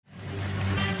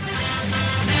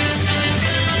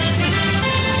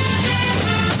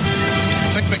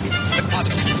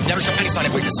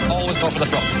always go for the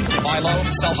throat. Buy low,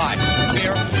 sell high.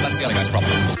 Fear, that's the other guy's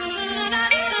problem.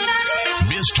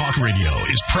 Biz Talk Radio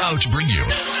is proud to bring you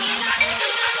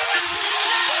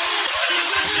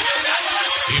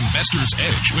Investor's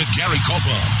Edge with Gary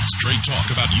Kaltbaum. Straight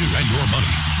talk about you and your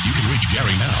money. You can reach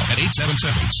Gary now at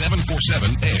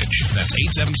 877-747-EDGE. That's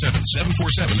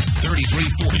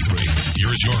 877-747-3343.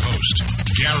 Here's your host,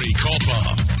 Gary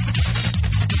Kaltbaum.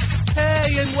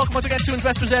 Hey, and welcome once again to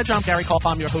Investor's Edge. I'm Gary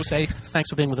Kaltbaum, your host. Hey, thanks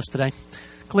for being with us today.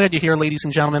 Glad you're here, ladies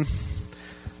and gentlemen.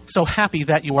 So happy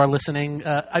that you are listening.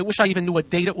 I wish I even knew what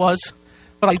date it was,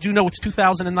 but I do know it's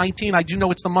 2019. I do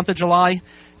know it's the month of July.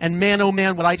 And man, oh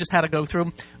man, what I just had to go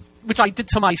through, which I did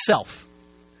to myself.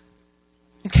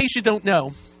 In case you don't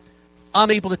know,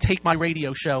 I'm able to take my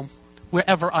radio show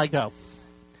wherever I go.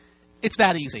 It's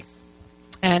that easy.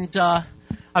 And I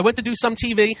went to do some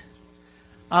TV,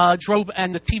 drove,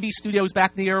 and the TV studio is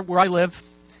back near where I live,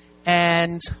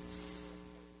 and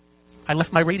I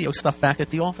left my radio stuff back at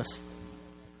the office.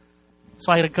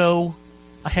 So I had to go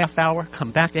a half hour, come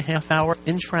back a half hour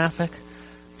in traffic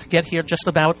to get here just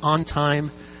about on time,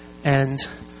 and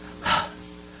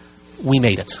we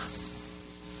made it.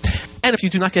 And if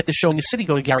you do not get this show in your city,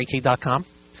 go to GaryK.com.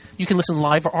 You can listen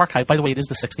live or archive. By the way, it is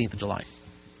the 16th of July.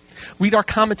 Read our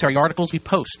commentary, articles we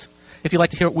post. If you'd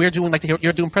like to hear what we're doing, like to hear what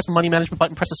you're doing, press the money management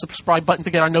button, press the subscribe button to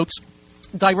get our notes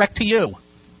direct to you.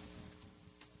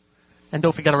 And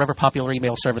don't forget our ever-popular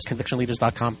email service,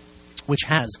 convictionleaders.com, which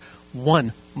has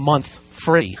 1 month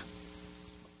free.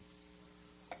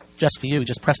 Just for you.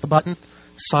 Just press the button,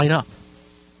 sign up,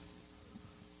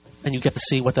 and you get to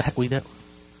see what the heck we do.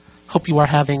 Hope you are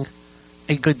having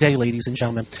a good day, ladies and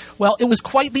gentlemen. Well, it was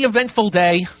quite the eventful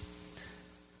day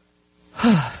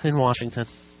in Washington.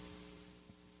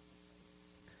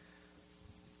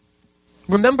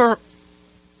 Remember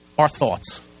our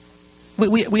thoughts.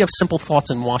 We have simple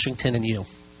thoughts in Washington and you.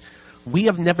 We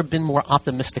have never been more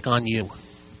optimistic on you.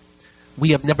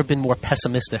 We have never been more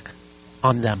pessimistic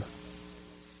on them.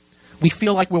 We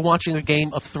feel like we're watching a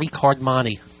game of three-card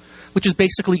monte, which is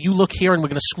basically you look here and we're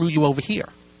going to screw you over here.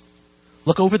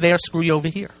 Look over there, screw you over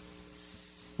here.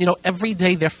 You know, every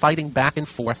day they're fighting back and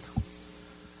forth.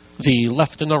 The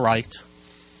left and the right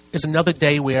is another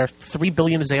day where $3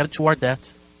 billion is added to our debt.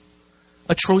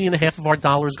 $1.5 trillion of our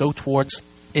dollars go towards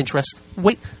interest.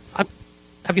 Wait,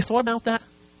 have you thought about that?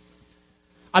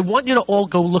 I want you to all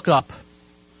go look up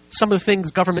some of the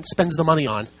things government spends the money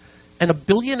on. And $1.5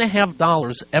 billion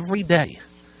every day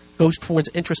goes towards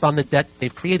interest on the debt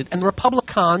they've created. And the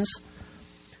Republicans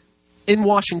in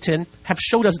Washington have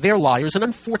showed us they're liars. And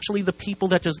unfortunately, the people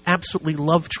that just absolutely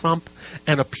love Trump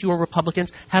and are pure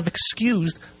Republicans have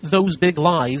excused those big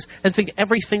lies and think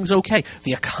everything's okay.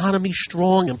 The economy's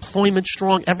strong, employment's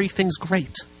strong, everything's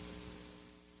great.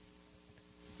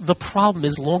 The problem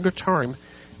is longer term,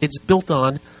 it's built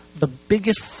on the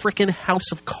biggest frickin'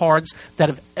 house of cards that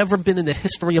have ever been in the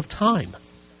history of time.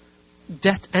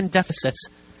 Debt and deficits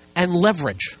and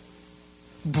leverage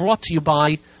brought to you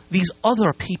by these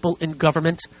other people in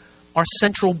government, our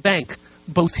central bank,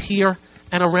 both here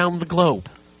and around the globe.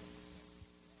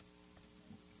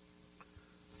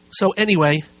 So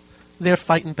anyway, they're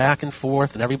fighting back and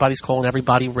forth, and everybody's calling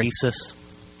everybody racist.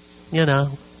 You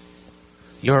know,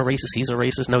 you're a racist, he's a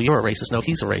racist. No, you're a racist. No,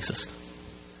 he's a racist.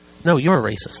 No, you're a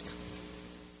racist.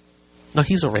 No,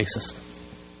 he's a racist.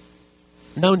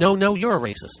 No, you're a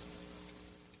racist.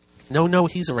 No,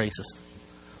 he's a racist.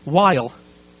 While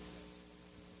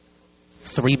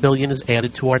 $3 billion is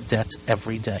added to our debt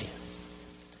every day.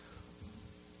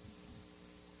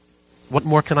 What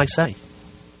more can I say?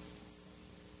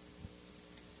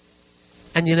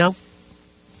 And you know,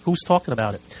 who's talking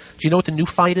about it? Do you know what the new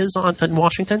fight is in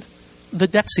Washington? The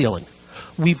debt ceiling.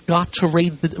 We've got to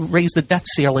raise the debt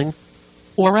ceiling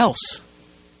or else.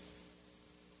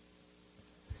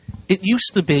 It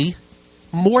used to be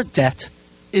more debt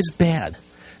is bad.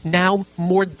 Now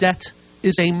more debt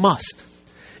is a must.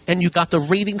 And you've got the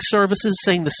rating services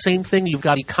saying the same thing. You've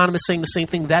got economists saying the same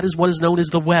thing. That is what is known as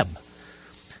the web.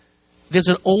 There's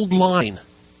an old line,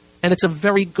 and it's a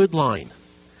very good line.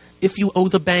 If you owe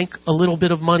the bank a little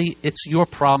bit of money, it's your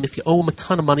problem. If you owe them a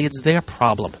ton of money, it's their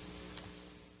problem.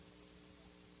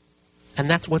 And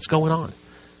that's what's going on.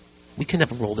 We can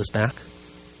never roll this back.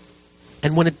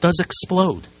 And when it does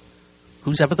explode,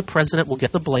 who's ever the president will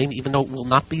get the blame, even though it will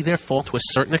not be their fault to a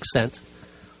certain extent.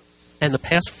 And the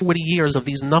past 40 years of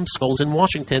these numbskulls in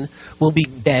Washington will be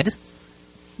dead,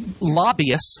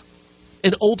 lobbyists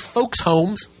in old folks'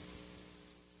 homes,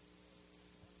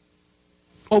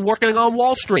 or working on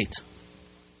Wall Street.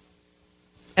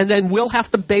 And then we'll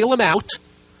have to bail them out.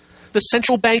 The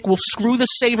central bank will screw the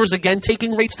savers again,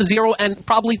 taking rates to zero and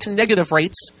probably to negative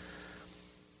rates.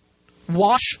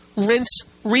 Wash, rinse,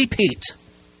 repeat.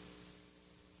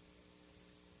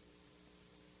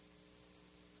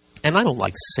 And I don't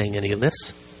like saying any of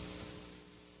this.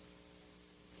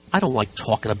 I don't like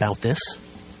talking about this.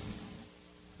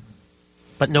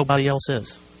 But nobody else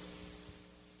is.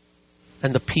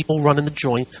 And the people running the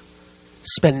joint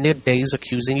spend their days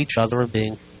accusing each other of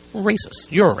being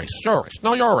racist. You're a racist. You're a racist.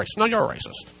 No, you're a racist. No, you're a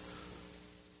racist.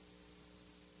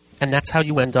 And that's how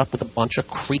you end up with a bunch of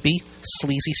creepy,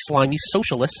 sleazy, slimy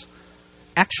socialists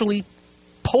actually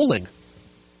polling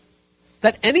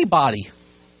that anybody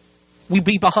would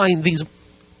be behind these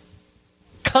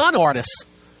con artists.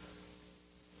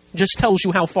 Just tells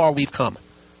you how far we've come.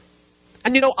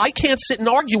 And I can't sit and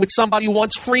argue with somebody who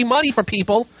wants free money for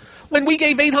people when we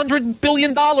gave $800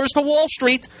 billion to Wall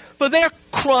Street for their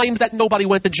crimes that nobody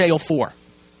went to jail for.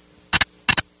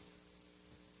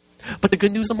 But the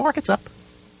good news, the market's up.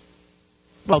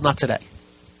 Well, not today.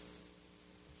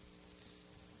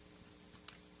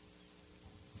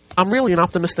 I'm really an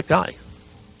optimistic guy.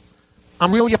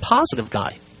 I'm really a positive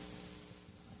guy.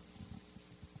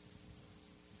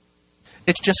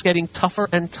 It's just getting tougher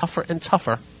and tougher and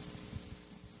tougher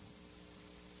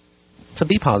to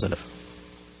be positive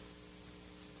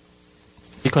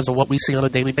because of what we see on a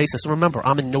daily basis. And remember,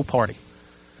 I'm in no party.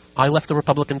 I left the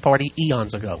Republican Party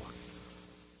eons ago.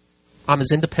 I'm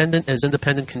as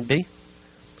independent can be.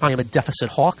 I am a deficit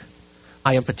hawk.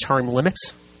 I am for term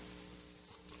limits.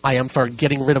 I am for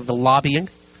getting rid of the lobbying.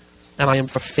 And I am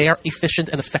for fair, efficient,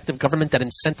 and effective government that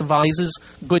incentivizes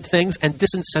good things and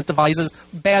disincentivizes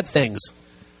bad things.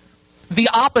 The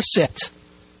opposite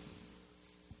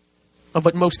of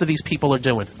what most of these people are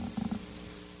doing.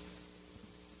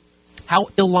 How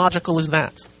illogical is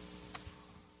that?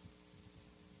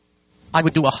 I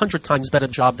would do 100 times better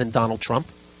job than Donald Trump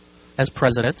as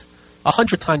president,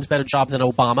 100 times better job than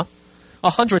Obama,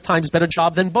 100 times better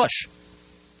job than Bush.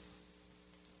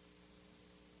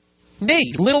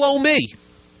 Me, little old me,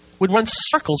 would run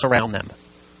circles around them.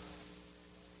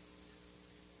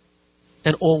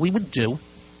 And all we would do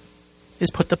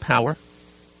is put the power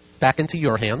back into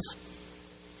your hands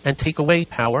and take away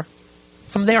power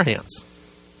from their hands.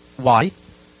 Why?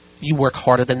 You work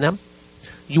harder than them.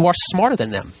 You are smarter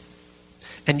than them.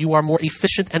 And you are more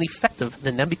efficient and effective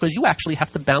than them because you actually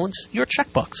have to balance your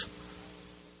checkbooks.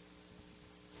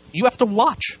 You have to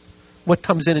watch what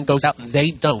comes in and goes out.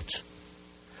 They don't.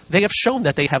 They have shown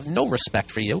that they have no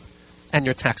respect for you and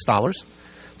your tax dollars.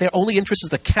 Their only interest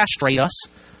is to castrate us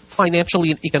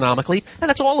financially and economically, and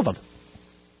that's all of them.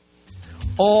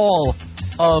 All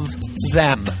of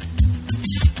them.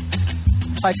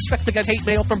 I expect to get hate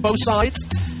mail from both sides.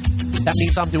 That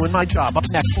means I'm doing my job. Up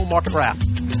next, full market wrap.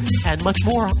 And much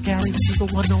more. I'm Gary. This is the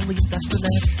one and only Investor's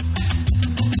Edge.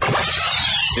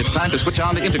 It's time to switch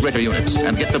on the integrator units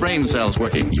and get the brain cells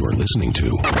working. You're listening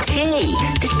to Hey,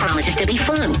 this promises to be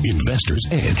fun. Investor's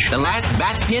Edge The last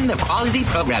bastion of quality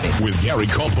programming. with Gary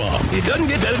Kaltbaum. It doesn't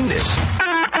get better than this.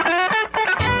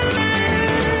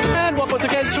 And welcome once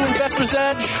again to Investor's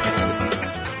Edge.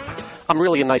 I'm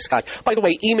really a nice guy. By the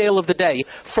way, email of the day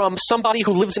from somebody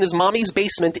who lives in his mommy's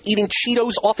basement eating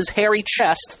Cheetos off his hairy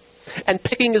chest and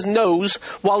picking his nose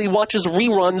while he watches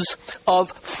reruns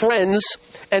of Friends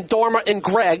and Dharma and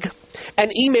Greg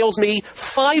and emails me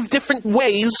 5 different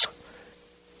ways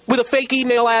with a fake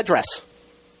email address.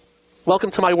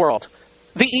 Welcome to my world.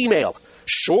 The email.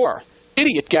 Sure.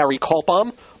 Idiot Gary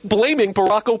Kaltbaum blaming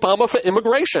Barack Obama for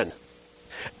immigration.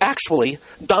 Actually,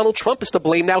 Donald Trump is to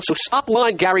blame now, so stop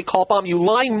lying, Gary Kaltbaum, you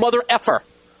lying mother effer.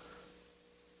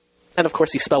 And of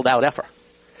course he spelled out effer.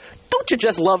 Don't you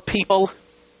just love people?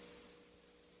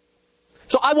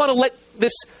 So I want to let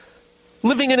this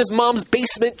living in his mom's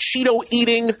basement, Cheeto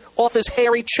eating off his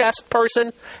hairy chest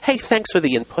person, hey, thanks for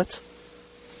the input.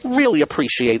 Really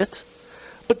appreciate it.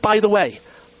 But by the way,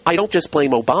 I don't just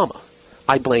blame Obama.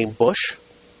 I blame Bush.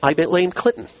 I blame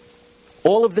Clinton.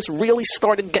 All of this really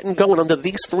started getting going under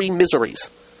these 3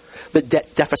 miseries. The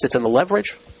debt deficits and the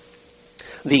leverage.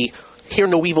 The hear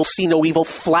no evil, see no evil,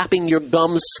 flapping your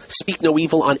gums, speak no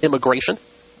evil on immigration.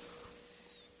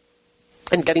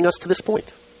 And getting us to this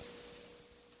point.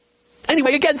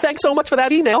 Anyway, again, thanks so much for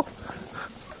that email.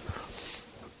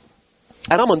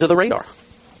 And I'm under the radar.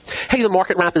 Hey, the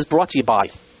Market Wrap is brought to you by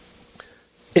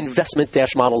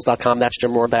investment-models.com. That's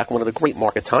Jim Rohrback, one of the great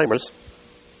market timers.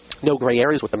 No gray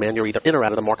areas with the man. You're either in or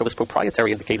out of the market with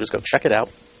proprietary indicators. Go check it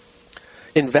out.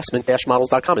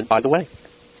 Investment-models.com. And by the way,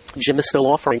 Jim is still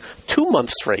offering 2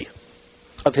 months free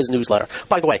of his newsletter.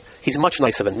 By the way, he's much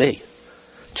nicer than me.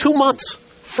 2 months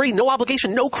free, no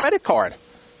obligation, no credit card.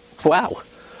 Wow.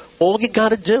 All you got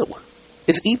to do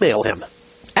is email him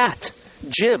at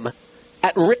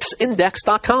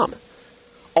jim@rixindex.com.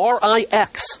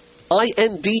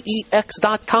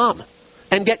 RIXINDEX.com,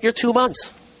 and get your 2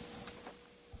 months.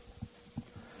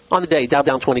 On the day, Dow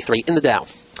down 23 in the Dow.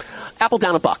 Apple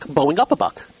down $1, Boeing up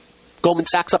 $1, Goldman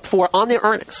Sachs up 4 on their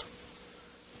earnings.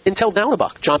 Intel down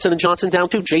 $1, Johnson & Johnson down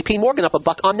 2, JP Morgan up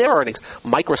 $1 on their earnings.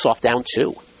 Microsoft down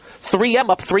 2, 3M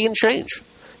up 3 and change.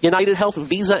 United Health,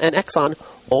 Visa, and Exxon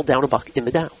all down $1 in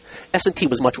the Dow. S&P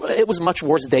was much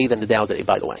worse day than the Dow today,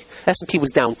 by the way. S&P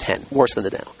was down 10, worse than the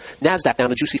Dow. NASDAQ down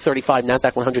a juicy 35,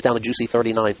 NASDAQ 100 down a juicy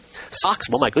 39. SOX,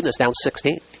 well, my goodness, down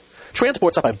 16.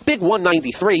 Transport's up a big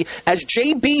 193 as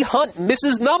J.B. Hunt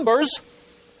misses numbers,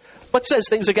 but says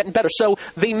things are getting better. So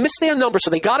they missed their numbers, so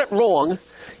they got it wrong,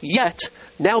 yet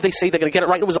now they say they're going to get it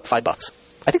right. It was up $5.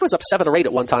 I think it was up 7 or 8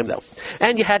 at one time, though.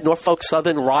 And you had Norfolk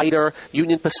Southern, Ryder,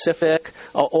 Union Pacific,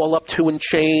 all up 2 and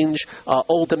change,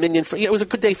 Old Dominion. It was a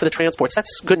good day for the transports.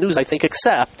 That's good news, I think,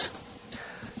 except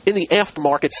in the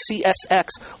aftermarket,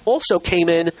 CSX also came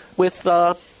in with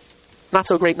not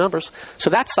so great numbers. So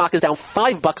that stock is down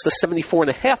 $5 to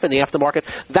 74.5 in the aftermarket.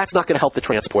 That's not going to help the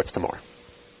transports tomorrow.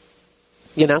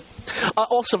 You know?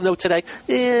 Also of note today,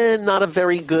 not a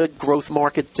very good growth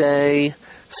market day.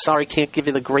 Sorry, can't give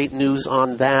you the great news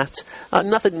on that.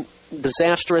 Nothing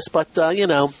disastrous, but,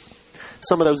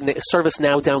 some of those,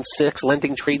 ServiceNow down 6,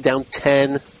 Lending Tree down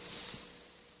 10,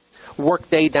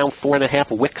 Workday down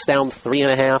 4.5, Wix down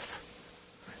 3.5.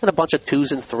 And a bunch of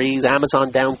 2s and 3s.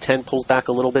 Amazon down 10, pulls back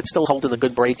a little bit. Still holding a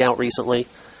good breakout recently.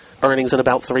 Earnings in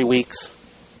about 3 weeks.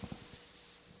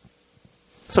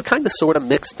 So kind of sort of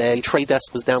mixed day. Trade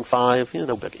Desk was down 5.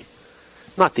 No biggie.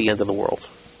 Not the end of the world.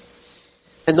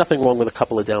 And nothing wrong with a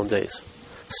couple of down days.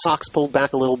 Stocks pulled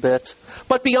back a little bit.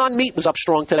 But Beyond Meat was up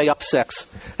strong today, up 6.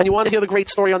 And you want to hear the great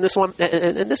story on this one?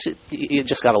 And this you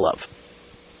just got to love.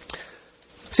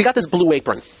 So you got this Blue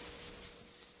Apron.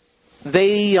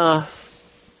 They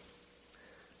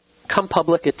come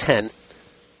public at 10,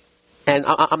 and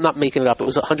I'm not making it up. It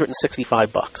was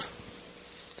 $165.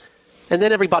 And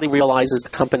then everybody realizes the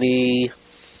company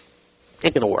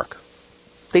ain't going to work.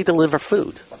 They deliver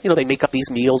food. They make up these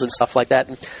meals and stuff like that.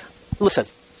 And listen,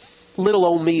 little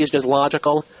old me is just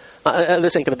logical.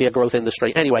 This ain't going to be a growth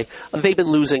industry. Anyway, they've been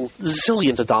losing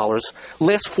zillions of dollars.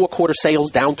 Last 4 quarter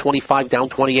sales down 25, down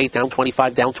 28, down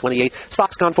 25, down 28.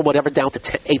 Stock's gone from whatever down to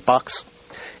 $8.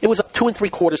 It was up 2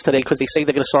 3/4 today because they say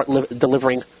they're going to start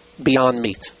delivering Beyond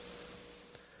Meat.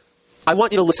 I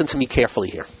want you to listen to me carefully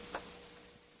here.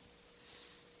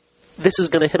 This is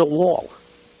going to hit a wall.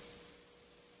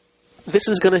 This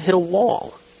is going to hit a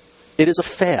wall. It is a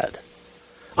fad.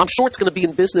 I'm sure it's going to be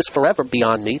in business forever,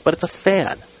 Beyond Meat, but it's a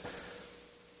fad.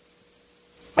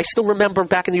 I still remember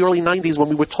back in the early 90s when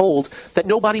we were told that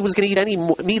nobody was going to eat any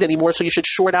meat anymore, so you should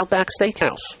short Outback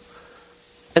Steakhouse.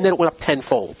 And then it went up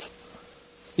tenfold.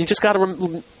 You just got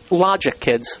to logic,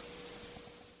 kids.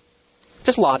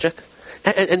 Just logic.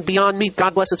 And Beyond Meat,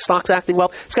 God bless its stock's acting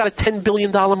well. It's got a $10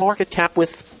 billion market cap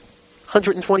with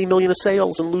 $120 million of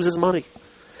sales and loses money.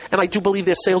 And I do believe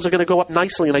their sales are going to go up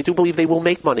nicely, and I do believe they will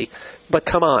make money. But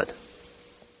come on.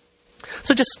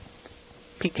 So just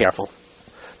be careful.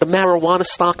 The marijuana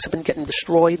stocks have been getting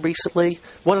destroyed recently.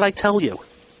 What did I tell you?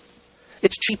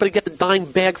 It's cheaper to get the dime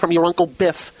bag from your Uncle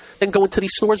Biff than go into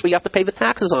these stores where you have to pay the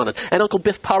taxes on it. And Uncle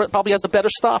Biff probably has the better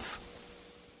stuff.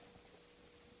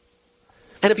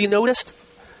 And have you noticed?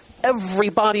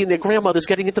 Everybody and their grandmother's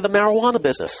getting into the marijuana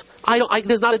business.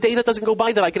 There's not a day that doesn't go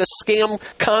by that I get a scam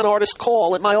con artist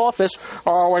call at my office.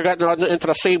 Oh, we're getting into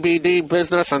the CBD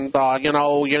business, and, it's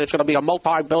going to be a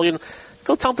multi-billion.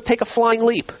 Go tell them to take a flying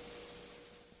leap.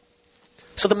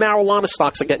 So the marijuana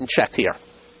stocks are getting checked here.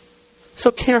 So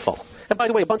careful. And by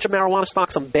the way, a bunch of marijuana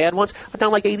stocks, some bad ones, are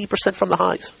down like 80% from the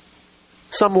highs.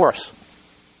 Some worse.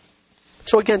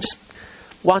 So again, just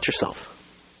watch yourself.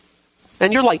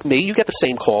 And you're like me, you get the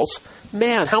same calls.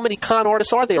 Man, how many con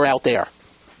artists are there out there?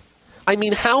 I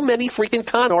mean, how many freaking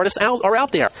con artists are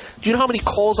out there? Do you know how many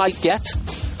calls I get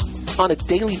on a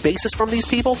daily basis from these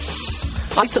people?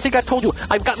 I think I've told you,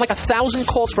 I've gotten like 1,000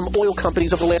 calls from oil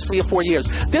companies over the last 3 or 4 years.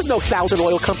 There's no 1,000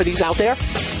 oil companies out there.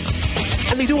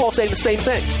 And they do all say the same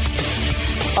thing.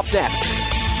 Up next,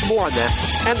 more on that,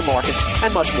 and the markets,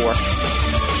 and much more.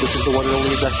 This is the one and only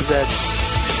Investor's Edge.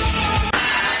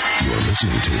 You're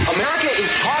listening to America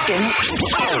is talking.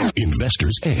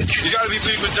 Investor's Edge. You gotta be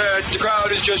pleased with that. The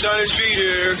crowd is just on his feet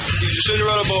here. He's a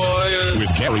Cinderella boy.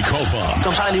 With Gary Kaltbaum.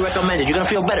 I'm highly recommended. You're gonna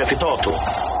feel better if you talk to him.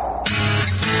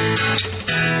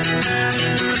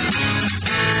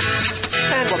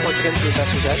 And welcome once again to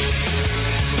Investor's Edge.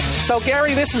 So,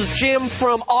 Gary, this is Jim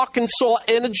from Arkansas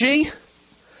Energy,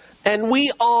 and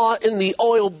we are in the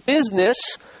oil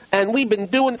business, and we've been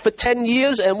doing it for 10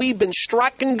 years, and we've been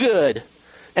striking good.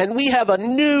 And we have a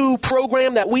new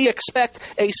program that we expect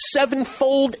a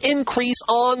 7-fold increase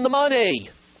on the money.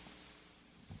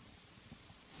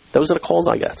 Those are the calls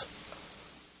I get.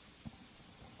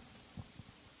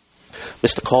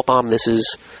 Mr. Kaltbaum, this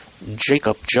is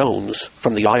Jacob Jones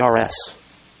from the IRS.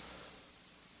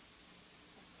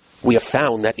 We have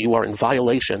found that you are in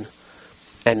violation,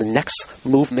 and the next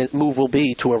move will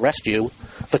be to arrest you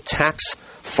for tax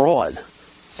fraud,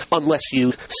 unless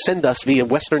you send us via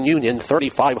Western Union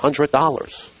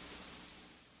 $3,500.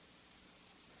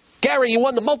 Gary, you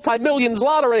won the multi-millions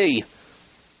lottery.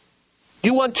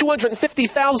 You won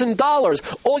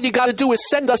 $250,000. All you got to do is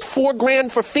send us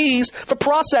 $4,000 for fees for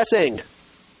processing.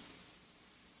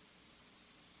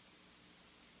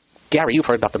 Gary, you've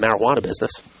heard about the marijuana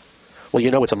business. Well, you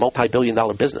know it's a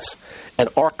multi-billion-dollar business. And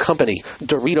our company,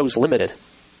 Doritos Limited,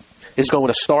 is going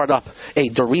to start up a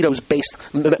Doritos-based,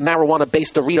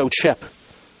 marijuana-based Dorito chip.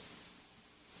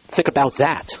 Think about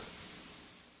that.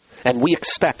 And we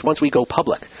expect, once we go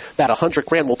public, that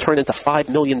 $100,000 will turn into $5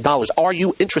 million. Are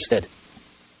you interested?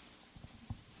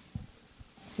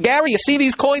 Gary, you see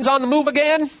these coins on the move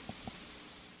again?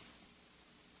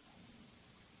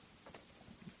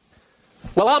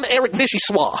 Well, I'm Eric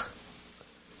Vichyssoise.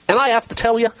 And I have to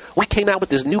tell you, we came out with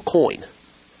this new coin,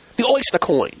 the oyster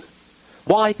coin.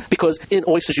 Why? Because in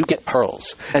oysters you get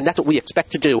pearls. And that's what we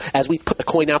expect to do as we put the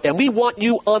coin out there. And we want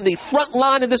you on the front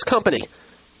line of this company.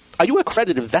 Are you an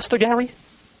accredited investor, Gary?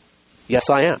 Yes,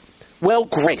 I am. Well,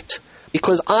 great.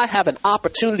 Because I have an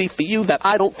opportunity for you that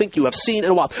I don't think you have seen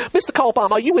in a while. Mr.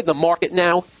 Kaltbaum, are you in the market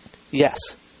now?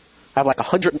 Yes. I have like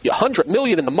 $100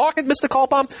 million in the market, Mr.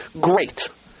 Kaltbaum? Great.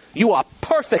 You are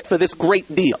perfect for this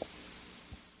great deal.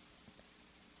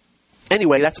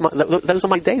 Anyway, those are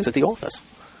my days at the office.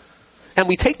 And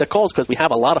we take the calls because we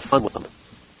have a lot of fun with them.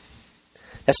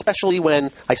 Especially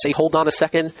when I say, hold on a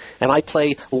second, and I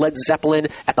play Led Zeppelin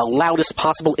at the loudest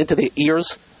possible into their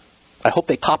ears. I hope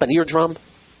they pop an eardrum.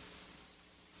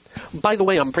 By the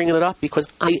way, I'm bringing it up because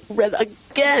I read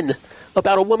again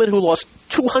about a woman who lost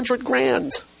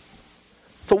 $200,000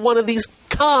 to one of these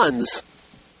cons.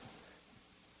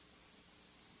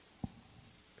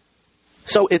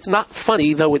 So it's not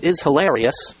funny, though it is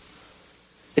hilarious.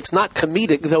 It's not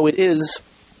comedic, though it is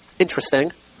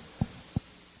interesting.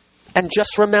 And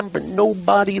just remember,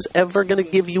 nobody's ever going to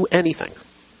give you anything.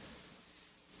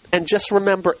 And just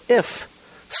remember, if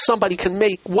somebody can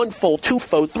make 1-fold,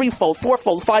 2-fold, 3-fold,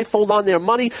 4-fold, 5-fold on their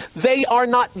money, they are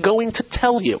not going to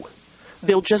tell you.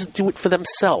 They'll just do it for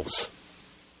themselves.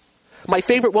 My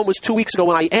favorite one was 2 weeks ago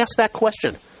when I asked that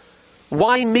question.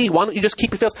 Why me? Why don't you just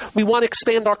keep your face? We want to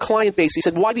expand our client base. He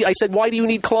said, why do you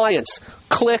need clients?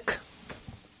 Click.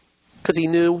 Because he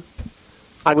knew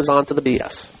I was on to the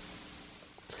BS.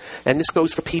 And this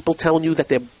goes for people telling you that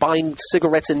they're buying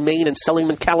cigarettes in Maine and selling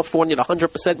them in California at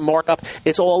 100% markup.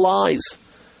 It's all lies.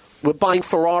 We're buying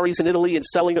Ferraris in Italy and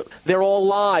selling them. They're all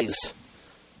lies.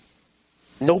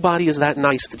 Nobody is that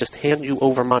nice to just hand you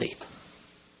over money.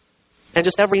 And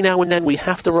just every now and then we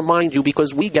have to remind you,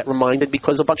 because we get reminded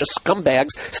because a bunch of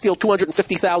scumbags steal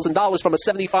 $250,000 from a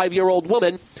 75-year-old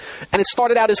woman, and it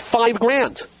started out as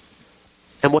 $5,000.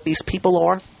 And what these people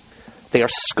are, they are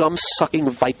scum-sucking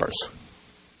vipers.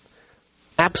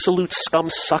 Absolute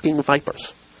scum-sucking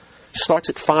vipers. Starts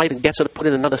at 5 and gets her to put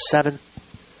in another 7.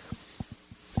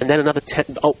 And then another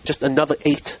 10, just another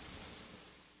 8.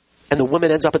 And the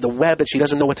woman ends up at the web and she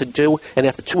doesn't know what to do. And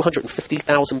after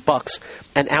 $250,000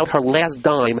 and out her last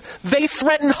dime, they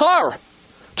threaten her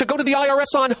to go to the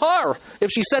IRS on her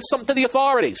if she says something to the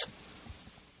authorities.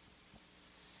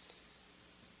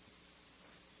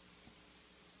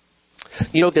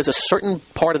 You know, there's a certain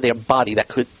part of their body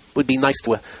that would be nice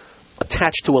to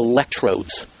attach to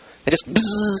electrodes and just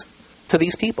bzzz to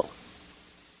these people.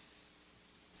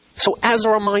 So as a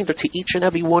reminder to each and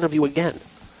every one of you again,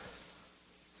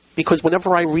 because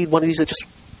whenever I read one of these, it just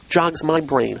jogs my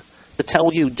brain to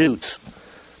tell you, dudes,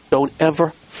 don't ever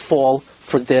fall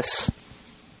for this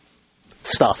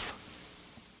stuff.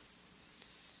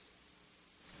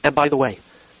 And by the way,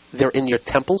 they're in your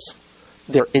temples,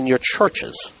 they're in your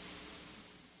churches.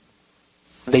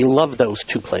 They love those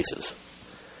two places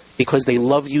because they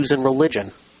love using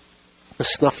religion to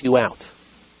snuff you out.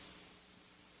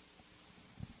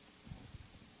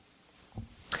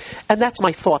 And that's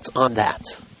my thoughts on that.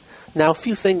 Now, a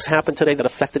few things happened today that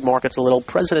affected markets a little.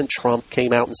 President Trump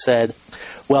came out and said,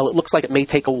 well, it looks like it may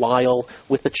take a while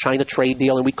with the China trade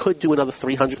deal, and we could do another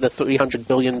 $300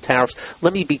 billion in tariffs.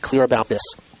 Let me be clear about this.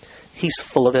 He's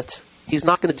full of it. He's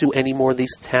not going to do any more of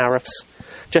these tariffs.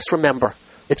 Just remember,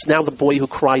 it's now the boy who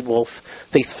cried wolf.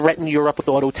 They threatened Europe with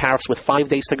auto tariffs. With 5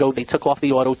 days to go, they took off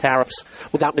the auto tariffs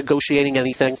without negotiating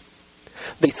anything.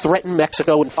 They threatened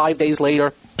Mexico, and 5 days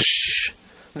later,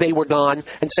 they were gone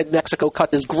and said Mexico cut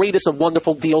this greatest of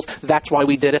wonderful deals. That's why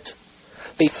we did it.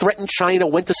 They threatened China,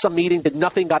 went to some meeting, did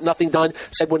nothing, got nothing done,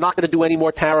 said we're not going to do any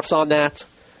more tariffs on that.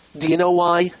 Do you know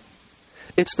why?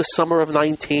 It's the summer of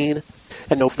 19,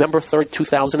 and November 3rd,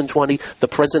 2020, the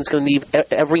president's going to need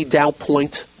every Dow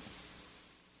point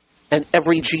and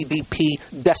every GDP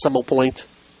decimal point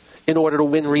in order to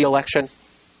win re-election.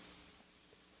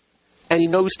 And he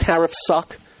knows tariffs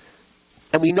suck.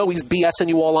 And we know he's BSing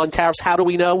you all on tariffs. How do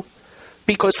we know?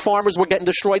 Because farmers were getting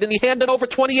destroyed, and he handed over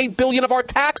 $28 billion of our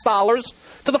tax dollars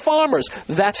to the farmers.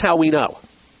 That's how we know.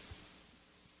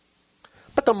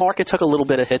 But the market took a little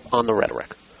bit of hit on the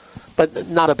rhetoric. But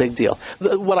not a big deal.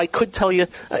 What I could tell you,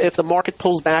 if the market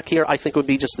pulls back here, I think it would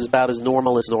be just about as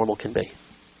normal can be.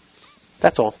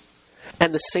 That's all.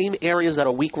 And the same areas that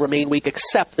are weak remain weak,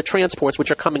 except the transports,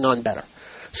 which are coming on better.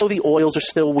 So the oils are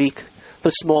still weak. The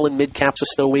small and mid caps are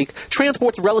still weak.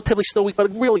 Transport's relatively still weak, but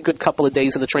a really good couple of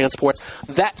days in the transports.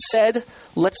 That said,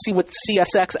 let's see what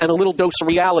CSX and a little dose of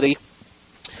reality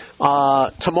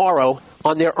tomorrow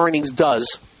on their earnings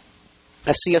does.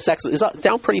 As CSX is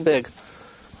down pretty big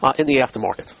in the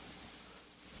aftermarket.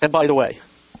 And by the way,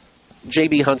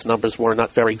 J.B. Hunt's numbers were not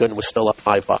very good and was still up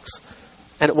 $5.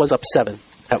 And it was up 7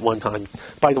 at one time.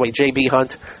 By the way, J.B.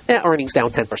 Hunt, earnings down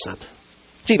 10%.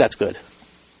 Gee, that's good.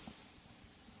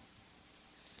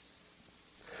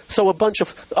 So a bunch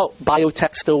of,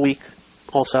 biotech still weak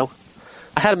also.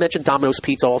 I had to mention Domino's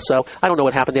Pizza also. I don't know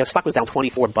what happened there. Stock was down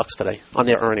 $24 today on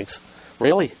their earnings.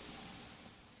 Really?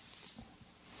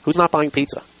 Who's not buying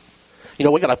pizza? You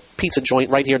know, we got a pizza joint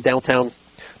right here downtown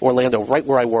Orlando, right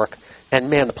where I work. And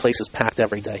man, the place is packed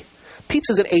every day.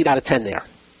 Pizza's an 8 out of 10 there.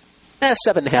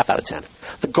 7.5 out of 10.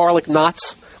 The garlic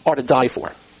knots are to die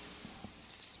for.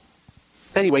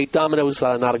 Anyway, Domino's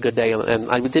not a good day,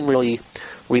 and I didn't really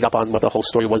read up on what the whole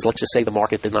story was. Let's just say the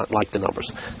market did not like the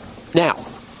numbers. Now,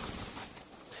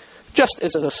 just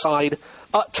as an aside,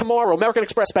 tomorrow, American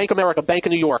Express, Bank of America, Bank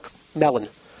of New York, Mellon,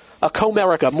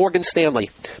 Comerica, Morgan Stanley,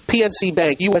 PNC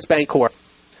Bank, U.S. Bancorp,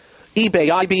 eBay,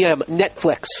 IBM,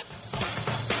 Netflix,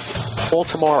 all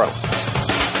tomorrow.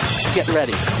 Get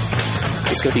ready.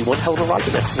 It's going to be one hell of a ride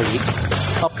the next 3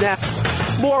 weeks. Up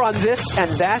next, more on this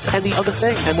and that and the other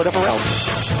thing and whatever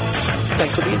else.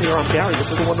 Thanks for being here. I'm Gary.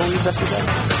 This is the one only Investor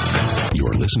Day.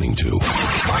 You're listening to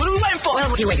What are we waiting for?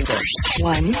 What are you waiting for?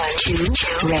 1,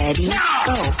 2, ready,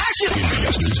 go. Action!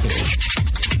 Investor's Edge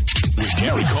with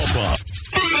Gary Kaltbaum.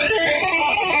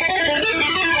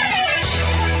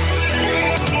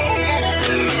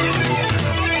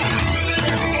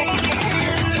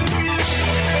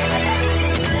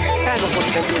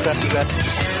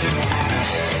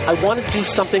 I want to do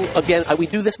something again. We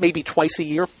do this maybe twice a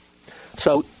year.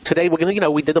 So today we're going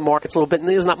to, we did the markets a little bit, and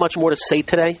there's not much more to say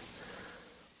today.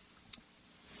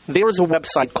 There is a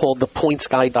website called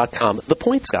thepointsguy.com. The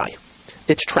Points Guy.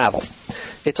 It's travel.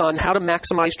 It's on how to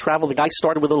maximize travel. The guy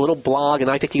started with a little blog, and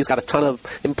I think he's got a ton of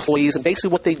employees. And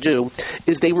basically what they do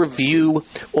is they review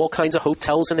all kinds of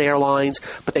hotels and airlines,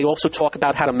 but they also talk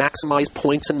about how to maximize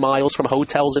points and miles from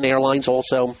hotels and airlines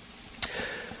also.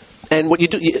 And what you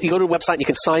do, you go to the website, and you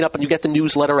can sign up, and you get the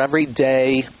newsletter every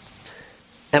day.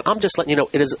 And I'm just letting you know,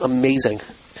 it is amazing.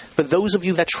 For those of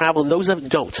you that travel and those that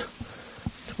don't,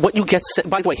 what you get,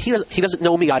 by the way, he doesn't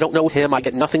know me, I don't know him, I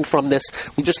get nothing from this.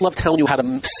 We just love telling you how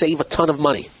to save a ton of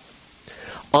money.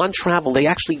 On travel, they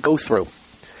actually go through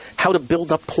how to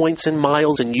build up points and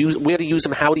miles and where to use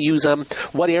them, how to use them,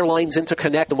 what airlines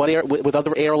interconnect, and what with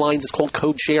other airlines, it's called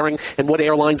code sharing, and what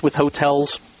airlines with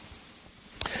hotels.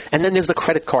 And then there's the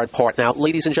credit card part. Now,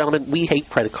 ladies and gentlemen, we hate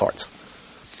credit cards.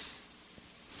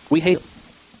 We hate them.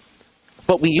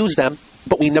 But we use them,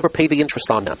 but we never pay the interest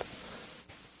on them.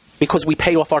 Because we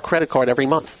pay off our credit card every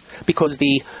month. Because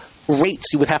the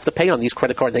rates you would have to pay on these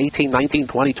credit cards, 18, 19,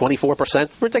 20,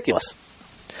 24%, ridiculous.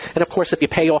 And of course, if you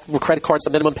pay off the credit cards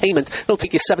the minimum payment, it'll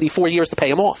take you 74 years to pay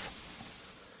them off.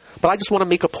 But I just want to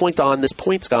make a point on this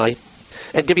Points Guy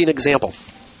and give you an example.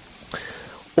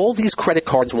 All these credit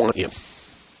cards want you.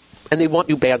 And they want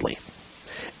you badly.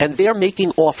 And they're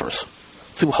making offers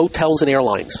through hotels and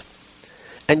airlines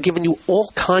and giving you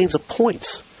all kinds of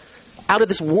points out of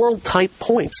this world-type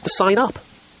points to sign up.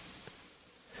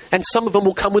 And some of them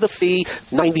will come with a fee,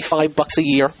 $95 a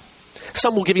year.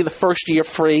 Some will give you the first year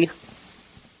free.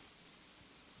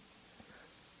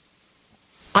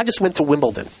 I just went to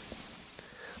Wimbledon.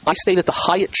 I stayed at the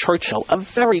Hyatt Churchill, a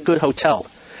very good hotel.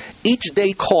 Each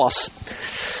day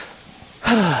costs,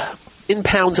 in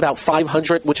pounds, about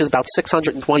 $500, which is about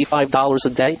 $625 a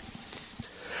day.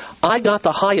 I got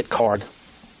the Hyatt card,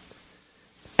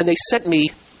 and they sent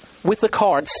me, with the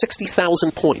card,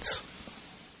 60,000 points.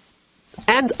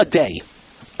 and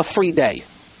a free day.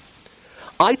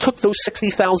 I took those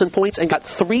 60,000 points and got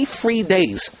 3 free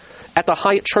days at the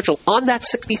Hyatt Churchill on that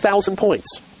 60,000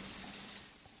 points.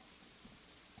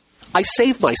 I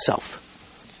saved myself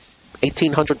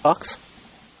 $1,800,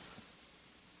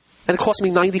 and it cost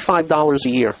me $95 a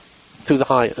year through the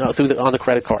Hyatt, on the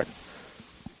credit card.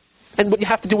 And what you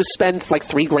have to do is spend like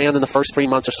 $3,000 in the first 3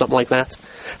 months or something like that.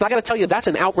 And I got to tell you, that's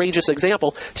an outrageous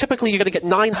example. Typically, you're going to get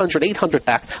 $900, $800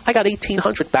 back. I got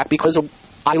 $1,800 back because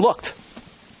I looked.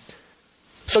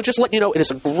 So just let you know, it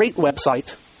is a great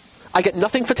website. I get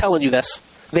nothing for telling you this.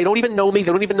 They don't even know me.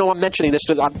 They don't even know I'm mentioning this.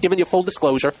 I'm giving you full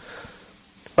disclosure.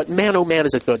 But man, oh man,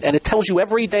 is it good. And it tells you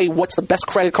every day what's the best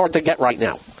credit card to get right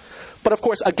now. But of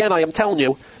course, again, I am telling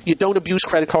you, you don't abuse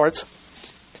credit cards.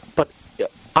 But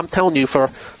I'm telling you, for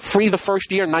free the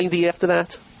first year, 90 after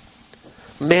that,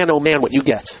 man, oh man, what you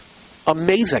get.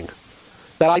 Amazing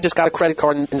that I just got a credit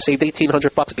card and saved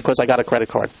 $1,800 because I got a credit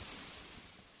card.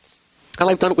 And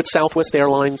I've done it with Southwest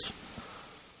Airlines.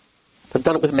 I've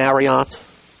done it with Marriott.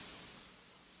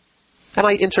 And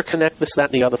I interconnect this,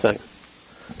 that, and the other thing.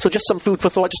 So just some food for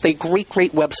thought. Just a great,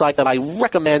 great website that I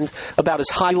recommend about as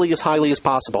highly as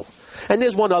possible. And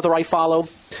there's one other I follow.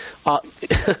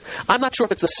 I'm not sure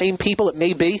if it's the same people. It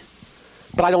may be.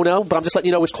 But I don't know. But I'm just letting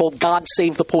you know it's called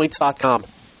GodSaveThePoints.com.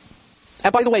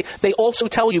 And by the way, they also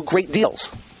tell you great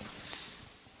deals.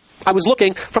 I was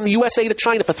looking from the USA to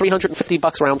China for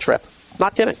 $350 round trip.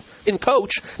 Not kidding. In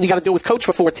Coach, and you got to do it with Coach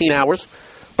for 14 hours.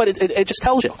 But it just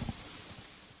tells you.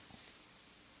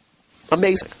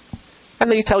 Amazing.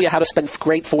 And they tell you how to spend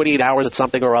great 48 hours at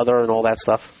something or other and all that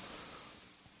stuff.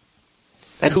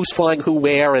 And who's flying who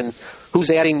where and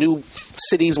who's adding new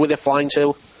cities where they're flying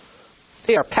to.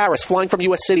 Here, Paris, flying from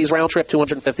U.S. cities, round trip,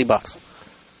 $250.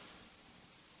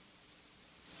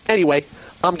 Anyway,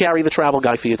 I'm Gary, the travel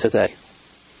guy for you today.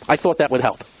 I thought that would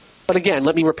help. But again,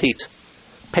 let me repeat.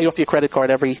 Pay off your credit card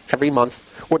every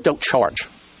month, or don't charge.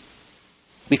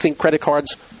 We think credit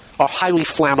cards are highly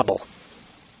flammable.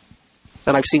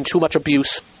 And I've seen too much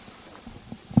abuse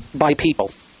by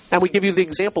people. And we give you the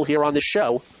example here on this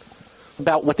show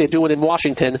about what they're doing in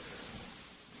Washington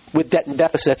with debt and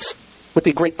deficits, with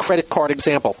the great credit card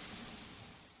example.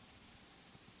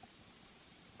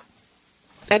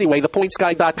 Anyway,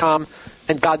 thepointsguy.com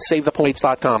and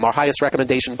GodSaveThePoints.com, our highest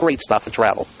recommendation. Great stuff for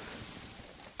travel.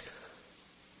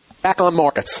 Back on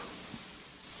markets.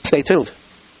 Stay tuned.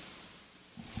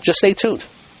 Just stay tuned.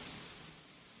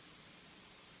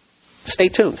 Stay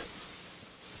tuned.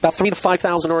 About 3,000 to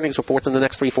 5,000 earnings reports in the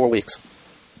next 3-4 weeks.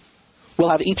 We'll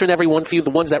have each and every one for you,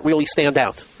 the ones that really stand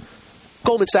out.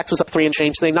 Goldman Sachs was up 3 and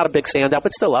change today, not a big standout,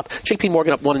 but still up. JP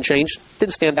Morgan up 1 and change,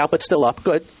 didn't stand out, but still up,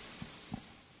 good.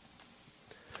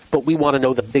 But we want to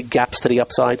know the big gaps to the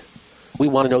upside. We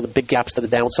want to know the big gaps to the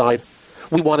downside.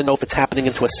 We want to know if it's happening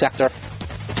into a sector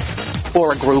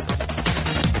or a group,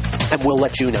 and we'll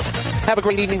let you know. Have a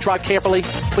great evening. Drive carefully.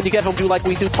 When you get home, do like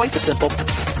we do, quite the simple.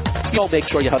 You'll make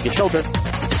sure you hug your children.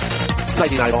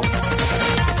 Nighty-night all.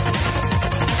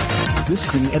 This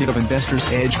clean edit of Investor's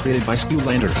Edge created by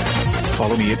Stoolander.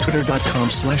 Follow me at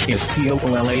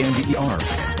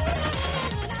twitter.com/STOOLANDER.